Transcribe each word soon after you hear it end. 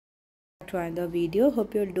To another video.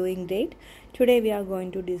 Hope you're doing great. Today we are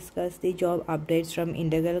going to discuss the job updates from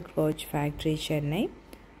Integral Coach Factory Chennai.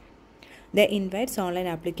 They invite online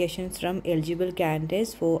applications from eligible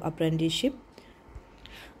candidates for apprenticeship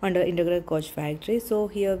under Integral Coach Factory. So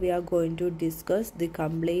here we are going to discuss the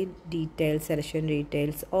complete details, selection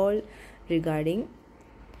details, all regarding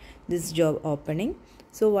this job opening.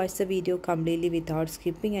 So watch the video completely without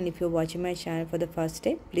skipping, and if you're watching my channel for the first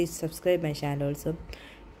time, please subscribe my channel also.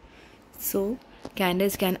 So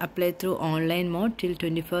candidates can apply through online mode till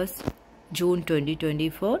 21st June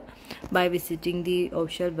 2024 by visiting the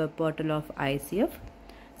official web portal of ICF.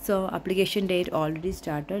 So application date already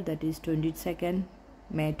started, that is 22nd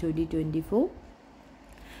May 2024,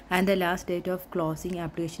 and the last date of closing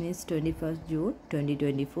application is 21st June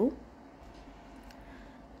 2024.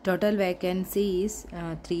 Total vacancy is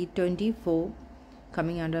 324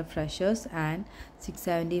 coming under freshers and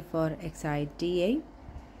 670 for ITI.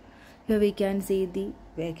 Here we can see the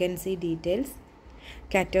vacancy details.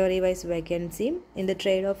 Category wise vacancy: in the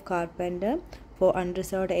trade of carpenter, for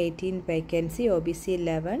unreserved 18 vacancy, OBC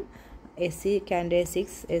 11, SC candidate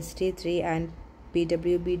 6, ST 3 and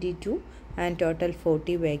PWBD 2, and total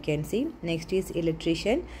 40 vacancy. Next is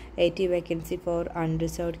electrician, 80 vacancy for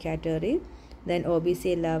unreserved category, then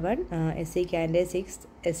OBC 11, SC candidate 6,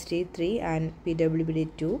 ST 3 and PWBD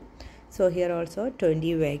 2. So here also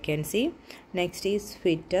 20 vacancy. Next is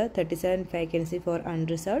fitter, 37 vacancy for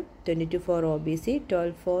unreserved, 22 for OBC,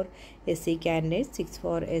 12 for SC candidates, 6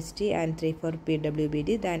 for ST and 3 for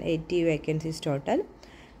PWBD, then 80 vacancies total.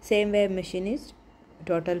 Same way machinist,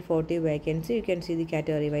 total 40 vacancy. You can see the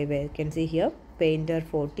category by vacancy here. Painter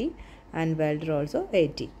 40 and welder also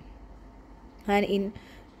 80. And in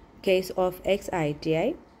case of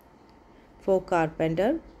ITI, for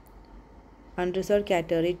carpenter, unreserved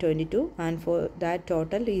category 22, and for that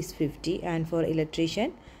total is 50, and for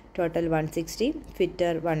electrician total 160,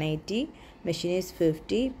 fitter 180, machinist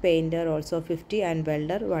 50, painter also 50 and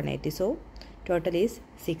welder 180. So total is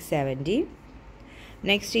 670.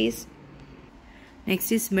 Next is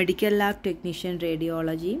medical lab technician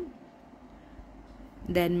radiology,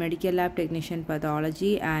 then medical lab technician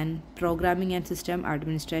pathology, and programming and system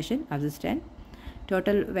administration assistant.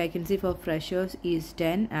 Total vacancy for freshers is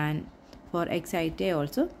 10, and for ITI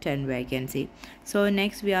also 10 vacancy. So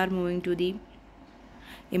next we are moving to the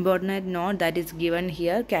important note that is given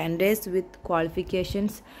here. Candidates with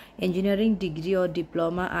qualifications, engineering degree or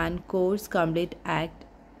diploma and course complete act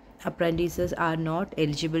apprentices are not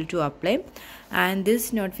eligible to apply, and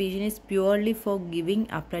this notification is purely for giving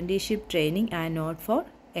apprenticeship training and not for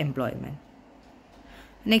employment.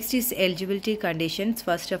 Next is eligibility conditions.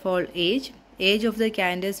 First of all, age of the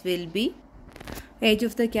candidates will be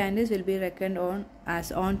reckoned on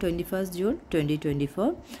as on 21st June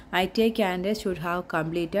 2024. ITI candidates should have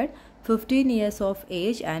completed 15 years of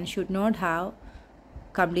age and should not have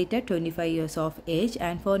completed 25 years of age,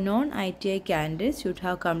 and for non-ITI candidates should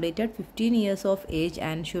have completed 15 years of age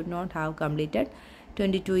and should not have completed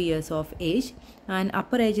 22 years of age, and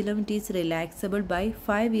upper age limit is relaxable by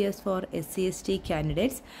 5 years for SC/ST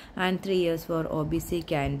candidates and 3 years for OBC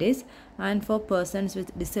candidates, and for persons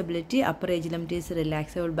with disability upper age limit is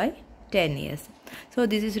relaxable by 10 years. So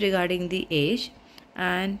this is regarding the age,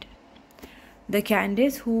 and the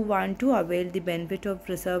candidates who want to avail the benefit of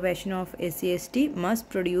reservation of SC/ST must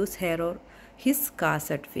produce her or his caste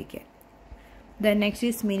certificate. The next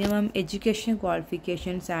is minimum education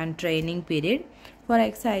qualifications and training period. For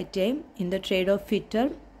ITI, in the trade of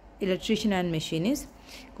fitter, electrician and machinist,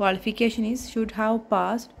 qualification is should have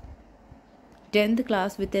passed 10th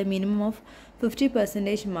class with a minimum of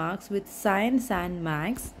 50% marks with science and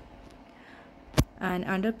maths and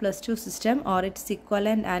under +2 system or its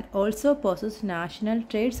equivalent, and also possess national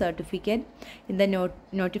trade certificate in the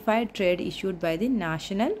notified trade issued by the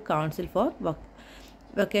National Council for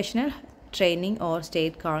Vocational Training or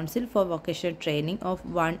State Council for Vocational Training of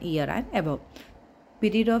 1 year and above.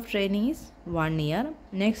 Period of training is 1 year.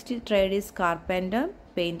 Next trade is carpenter,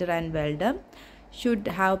 painter and welder. Should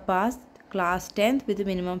have passed class 10th with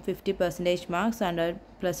minimum 50% marks under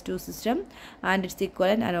 +2 system and its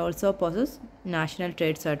equivalent, and also possess national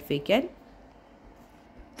trade certificate.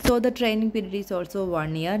 So the training period is also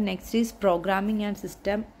 1 year. Next is programming and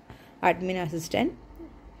system admin assistant.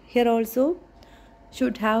 Here also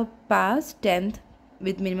should have passed 10th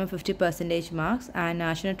with minimum 50% marks and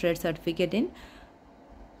national trade certificate in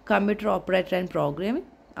computer operator and programming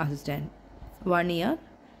assistant. 1 year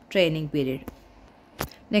training period.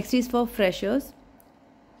 Next is for freshers.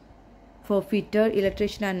 For fitter,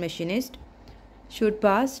 electrician and machinist, should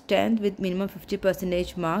pass 10th with minimum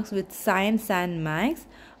 50% marks with science and maths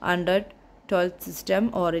under 12th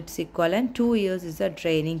system or its equivalent. 2 years is the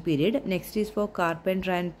training period. Next is for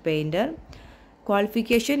carpenter and painter.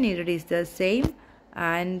 Qualification needed is the same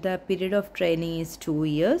and the period of training is 2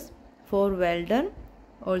 years. For welder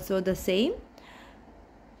also the same,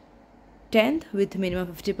 10th with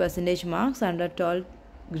minimum 50% marks under 12th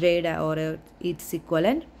grade or its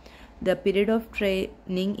equivalent. The period of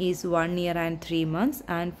training is 1 year and 3 months,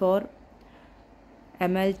 and for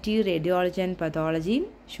MLT radiology and pathology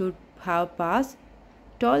should have passed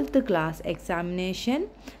 12th class examination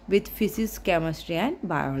with physics, chemistry and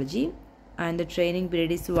biology, and the training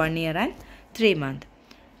period is 1 year and 3 months.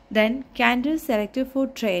 Then candidates selected for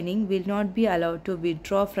training will not be allowed to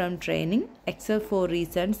withdraw from training except for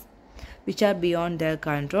reasons which are beyond their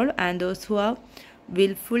control, and those who are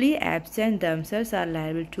willfully absent themselves are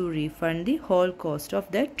liable to refund the whole cost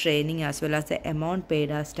of their training as well as the amount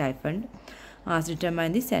paid as stipend as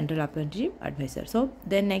determined by the Central Apprenticeship Advisor. So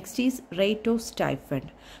then next is rate of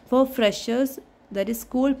stipend. For freshers, that is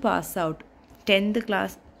school pass out, 10th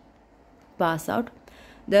class pass out,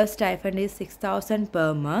 the stipend is 6,000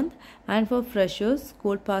 per month, and for freshers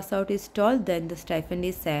school pass out is 12, then the stipend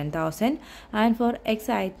is 7,000, and for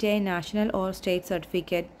ex-ITI national or state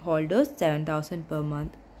certificate holders 7,000 per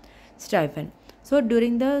month stipend. So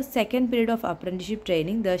during the second period of apprenticeship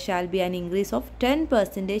training, there shall be an increase of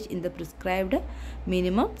 10% in the prescribed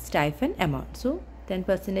minimum stipend amount. So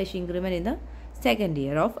 10% increment in the second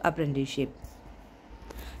year of apprenticeship.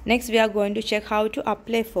 Next we are going to check how to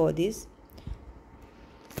apply for this.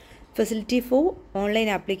 Facility for online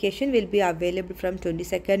application will be available from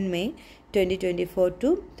 22nd May 2024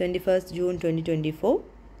 to 21st June 2024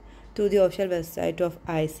 through the official website of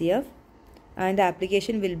ICF, and the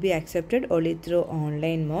application will be accepted only through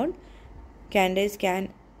online mode. Candidates can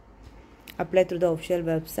apply through the official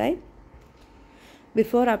website.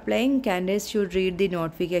 Before applying, candidates should read the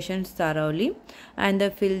notifications thoroughly and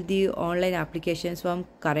fill the online application form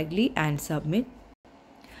correctly and submit.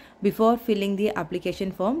 Before filling the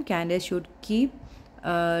application form, candidates should keep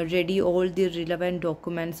ready all the relevant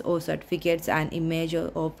documents or certificates and image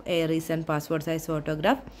of a recent passport size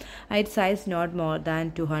photograph at size not more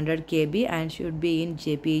than 200 KB and should be in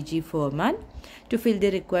JPG format to fill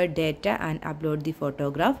the required data and upload the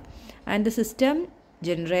photograph. And the system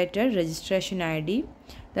generated registration ID,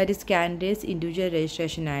 that is candidate's individual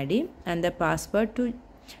registration ID, and the password to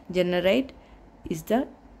generate is the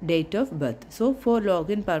date of birth. So for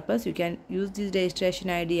login purpose you can use this registration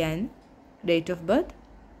ID and date of birth.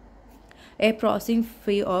 A processing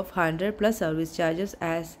fee of 100 plus service charges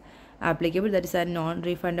as applicable, that is a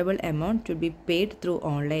non-refundable amount to be paid through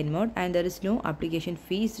online mode, and there is no application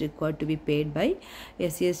fees required to be paid by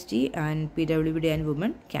SCST and PWD and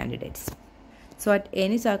women candidates. So at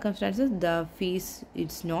any circumstances the fees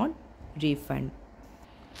is not refunded.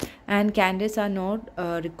 And candidates are not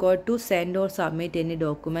required to send or submit any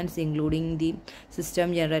documents including the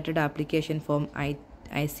system generated application form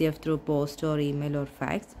ICF through post or email or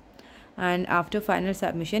fax. And after final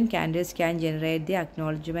submission, candidates can generate the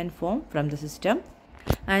acknowledgement form from the system,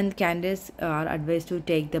 and candidates are advised to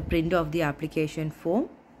take the print of the application form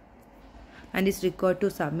and is required to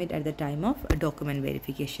submit at the time of document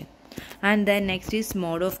verification. And then next is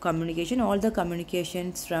mode of communication. All the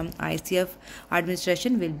communications from ICF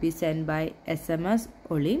administration will be sent by SMS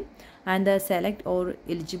only, and the select or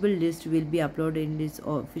eligible list will be uploaded in this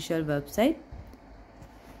official website.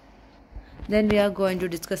 Then we are going to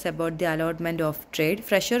discuss about the allotment of trade.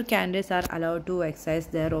 Fresher candidates are allowed to exercise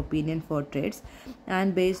their opinion for trades,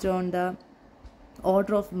 and based on the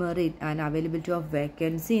order of merit and availability of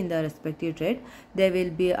vacancy in the respective trade, they will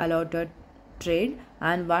be allotted trade,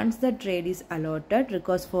 and once the trade is allotted,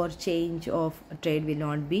 request for change of trade will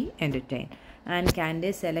not be entertained, and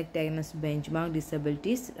candidates select against benchmark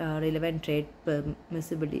disabilities relevant trade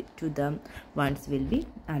permissibility to them once will be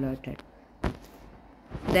allotted.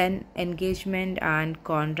 Then engagement and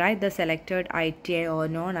contract. The selected ITI or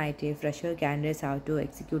non-ITI fresher candidates have to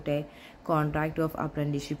execute a contract of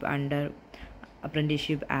apprenticeship under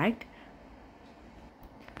Apprenticeship Act,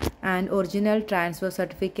 and original transfer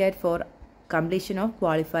certificate for completion of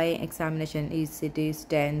qualifying examination is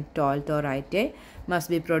 10th, 12th or ITI must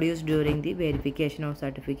be produced during the verification of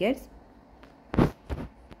certificates.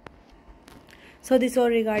 So this all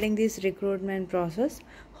regarding this recruitment process.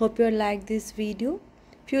 Hope you like this video.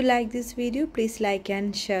 If you like this video, please like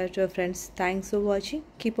and share to your friends. Thanks for watching.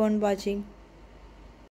 Keep on watching.